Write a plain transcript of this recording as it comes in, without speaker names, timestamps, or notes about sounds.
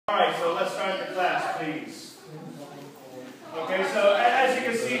Alright, so let's start the class, please. Okay, so as you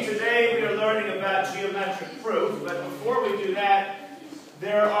can see, today we are learning about geometric proof, but before we do that,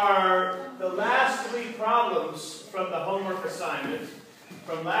 there are the last three problems from the homework assignment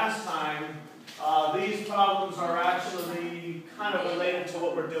from last time. These problems are actually kind of related to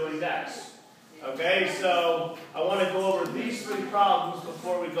what we're doing next. Okay, so I want to go over these three problems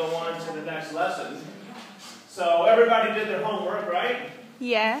before we go on to the next lesson. So everybody did their homework, right?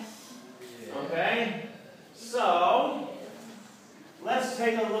 Yes. Okay, so let's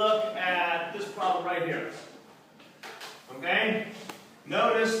take a look at this problem right here. Okay,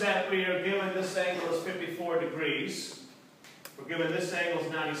 notice that we are given this angle is 54 degrees. We're given this angle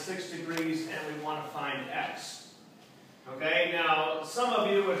is 96 degrees, and we want to find x. Okay, now some of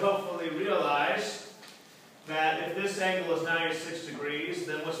you would hopefully realize that if this angle is 96 degrees,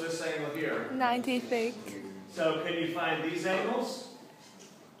 then what's this angle here? 96. So can you find these angles?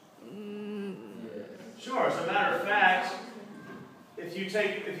 Sure. As a matter of fact, if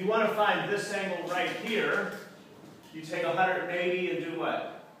you want to find this angle right here, you take 180 and do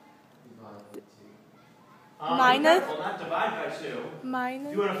what? Minus. Well, not divide by 2. Minus.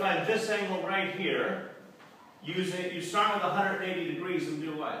 If you want to find this angle right here, you start with 180 degrees and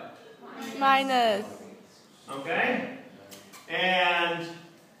do what? Minus. Okay? And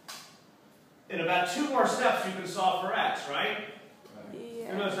in about 2 more steps, you can solve for x, right?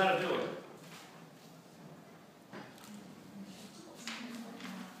 Yeah. Who knows how to do it?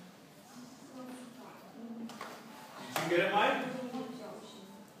 Did you get it, Mike?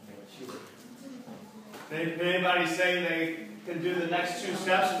 Did anybody say they can do the next 2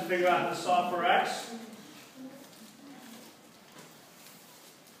 steps and figure out how to solve for x?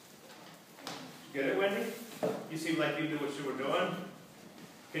 Did you get it, Wendy? You seem like you knew what you were doing.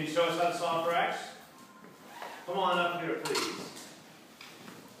 Can you show us how to solve for x? Come on up here, please.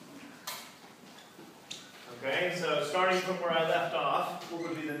 Okay, so starting from where I left off, what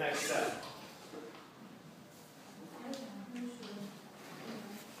would be the next step?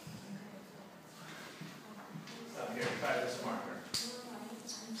 Up here, try this marker.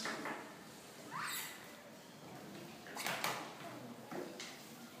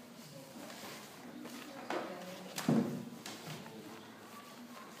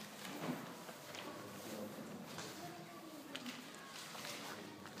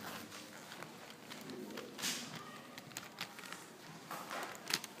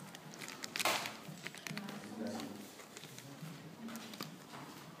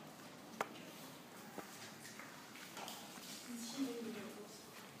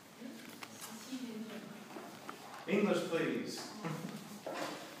 English, please.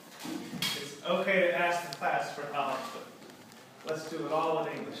 It's okay to ask the class for help, but let's do it all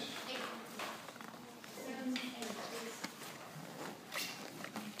in English.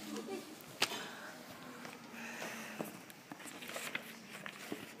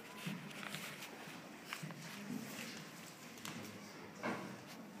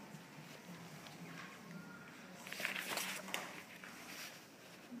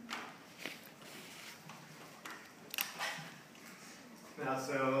 Now,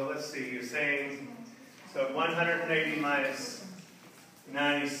 so let's see, you're saying, so 180 minus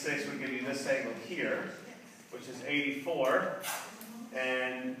 96 would give you this angle here, which is 84.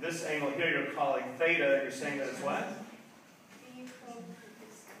 And this angle here you're calling theta, and you're saying that it's what?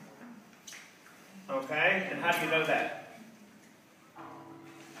 Okay, and how do you know that?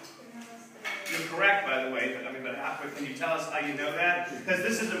 You're correct, by the way, but can you tell us how you know that? Because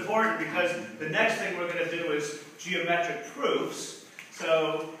this is important, because the next thing we're going to do is geometric proofs.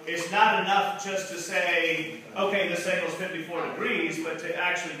 So it's not enough just to say, okay, this angle is 54 degrees, but to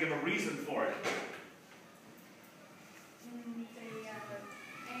actually give a reason for it.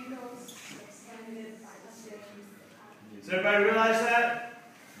 Does everybody realize that?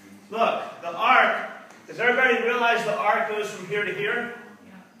 Look, the arc, does everybody realize the arc goes from here to here?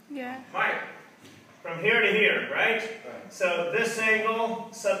 Yeah. Right. From here to here, right? So this angle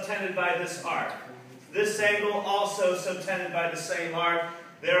subtended by this arc. This angle also subtended by the same arc.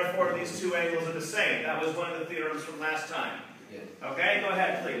 Therefore, these 2 angles are the same. That was one of the theorems from last time. Okay, go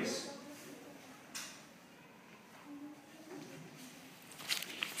ahead, please.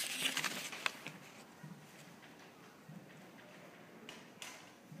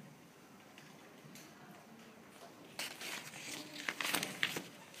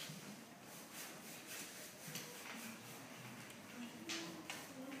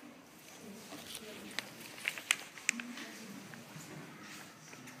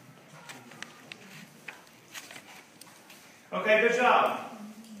 Okay, good job.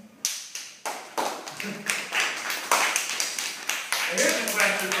 And here's a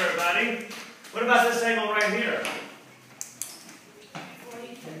question everybody. What about this angle right here?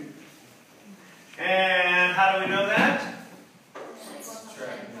 42. And how do we know that?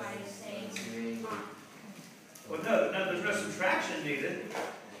 Well, no, there's no subtraction needed.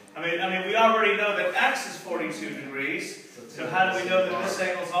 I mean, we already know that x is 42 degrees. So how do we know that this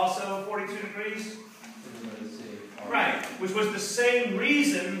angle is also 42 degrees? Right, which was the same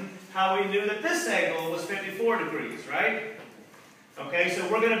reason how we knew that this angle was 54 degrees, right? Okay, so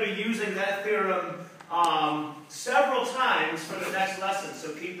we're going to be using that theorem several times for the next lesson,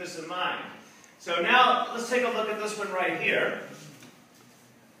 so keep this in mind. So now, let's take a look at this one right here.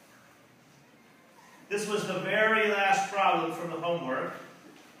 This was the very last problem from the homework.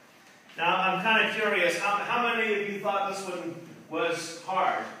 Now, I'm kind of curious, how many of you thought this one was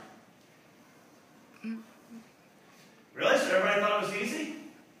hard? Really? So everybody thought it was easy?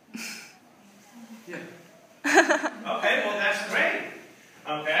 Yeah. Okay, well that's great.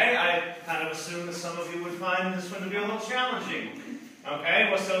 Okay, I kind of assumed that some of you would find this one to be a little challenging. Okay,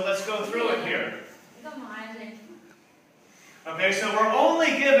 well so let's go through it here. Okay, so we're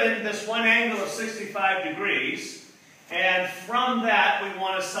only given this one angle of 65 degrees, and from that we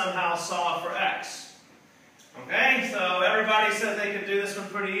want to somehow solve for x. Okay, so everybody said they could do this one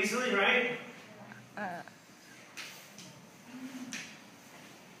pretty easily, right?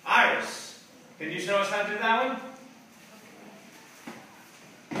 Iris, can you show us how to do that one?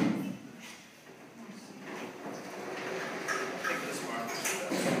 Take this mark.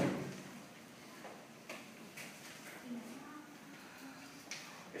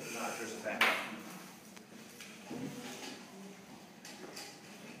 If not, there's a backup.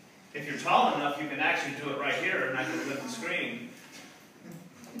 If you're tall enough, you can actually do it right here, and I can lift the screen.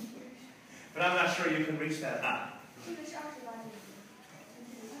 But I'm not sure you can reach that high.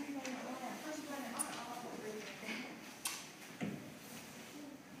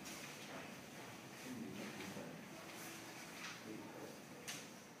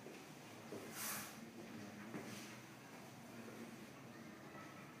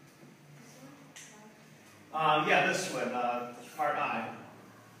 Yeah, this one, part I.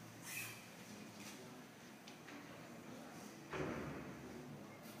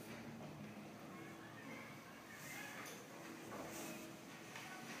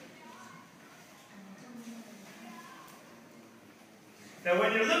 Now,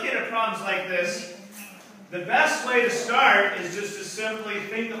 when you're looking at problems like this, the best way to start is just to simply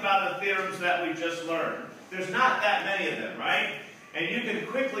think about the theorems that we just learned. There's not that many of them, right? And you can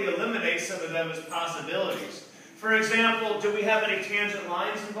quickly eliminate some of them as possibilities. For example, do we have any tangent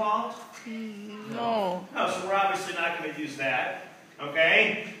lines involved? No. No, so we're obviously not going to use that.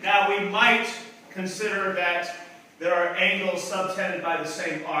 Okay? Now, we might consider that there are angles subtended by the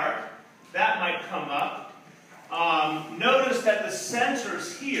same arc. That might come up. Notice that the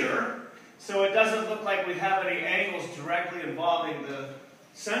center's here, so it doesn't look like we have any angles directly involving the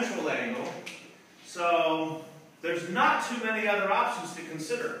central angle. So there's not too many other options to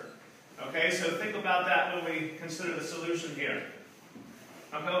consider. Okay, so think about that when we consider the solution here.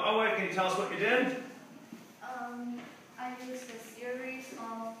 Okay, oh wait, can you tell us what you did? I used a series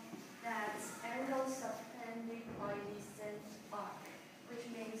of that angle subtended by the center arc, which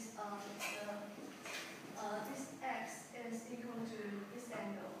means this x is equal to this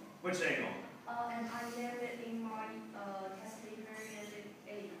angle. Which angle? And I named it in my test paper as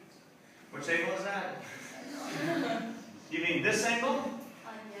 8. Which angle is that? You mean this angle?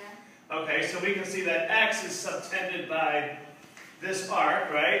 Yeah. Okay, so we can see that x is subtended by this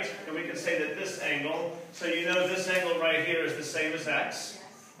arc, right? And we can say that this angle, so you know this angle right here is the same as x.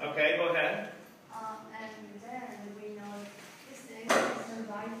 Yes. Okay, go ahead. And then we know this angle is the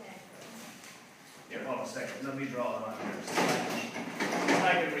right angle. Here, hold on a second. Let me draw it on here so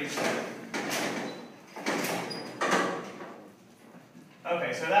I can reach that.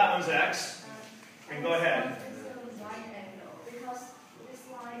 Okay, so that one's x. And go ahead. This is the right angle because this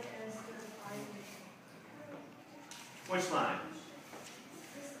line is the right angle. Which line?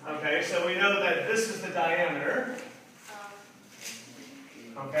 Okay, so we know that this is the diameter.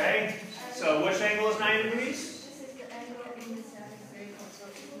 Okay, so which angle is 90 degrees? This is the angle in the semicircle, so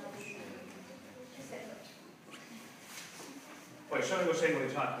it's not the center. Wait, show me which angle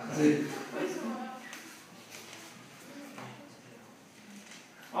you're talking about.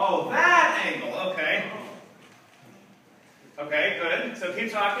 Oh, that angle, okay. Okay, good. So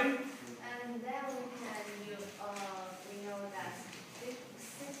keep talking. And then we know that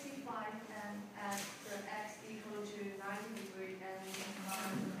 65 and the x equal to 90 degrees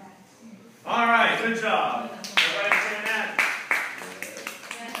and that. All right, good job. Everybody understand that?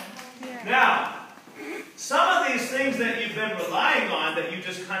 Yeah. Now, some of these things that you've been relying on that you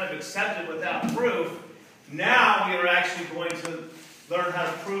just kind kind of accepted without proof. Now we are actually going to learn how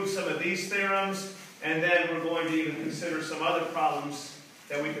to prove some of these theorems, and then we're going to even consider some other problems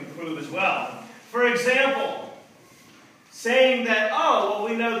that we can prove as well. For example, saying that, oh, well,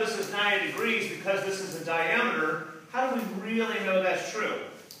 we know this is 90 degrees because this is a diameter. How do we really know that's true?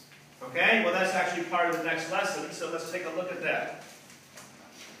 Okay, well, that's actually part of the next lesson, so let's take a look at that.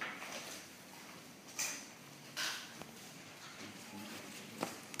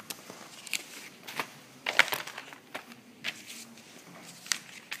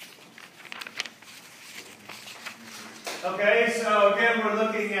 Okay, so again, we're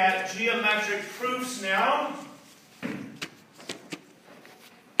looking at geometric proofs now.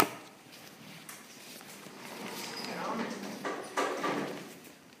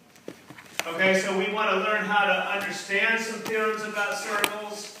 Okay, so we want to learn how to understand some theorems about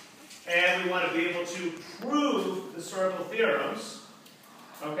circles, and we want to be able to prove the circle theorems.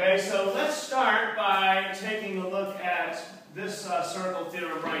 Okay, so let's start by taking a look at this circle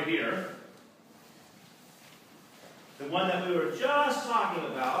theorem right here. The one that we were just talking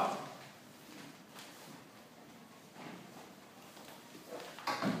about.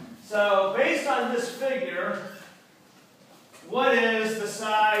 So, based on this figure, what is the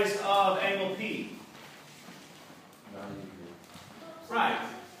size of angle P? 90 degrees. Right.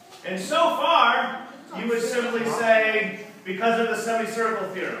 And so far, you would simply say, because of the semicircle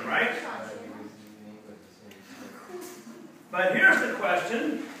theorem, right? But here's the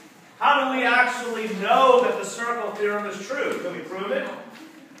question. How do we actually know that the circle theorem is true? Can we prove it?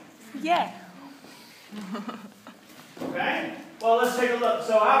 Yeah. Okay. Well, let's take a look.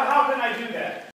 So how can I do that?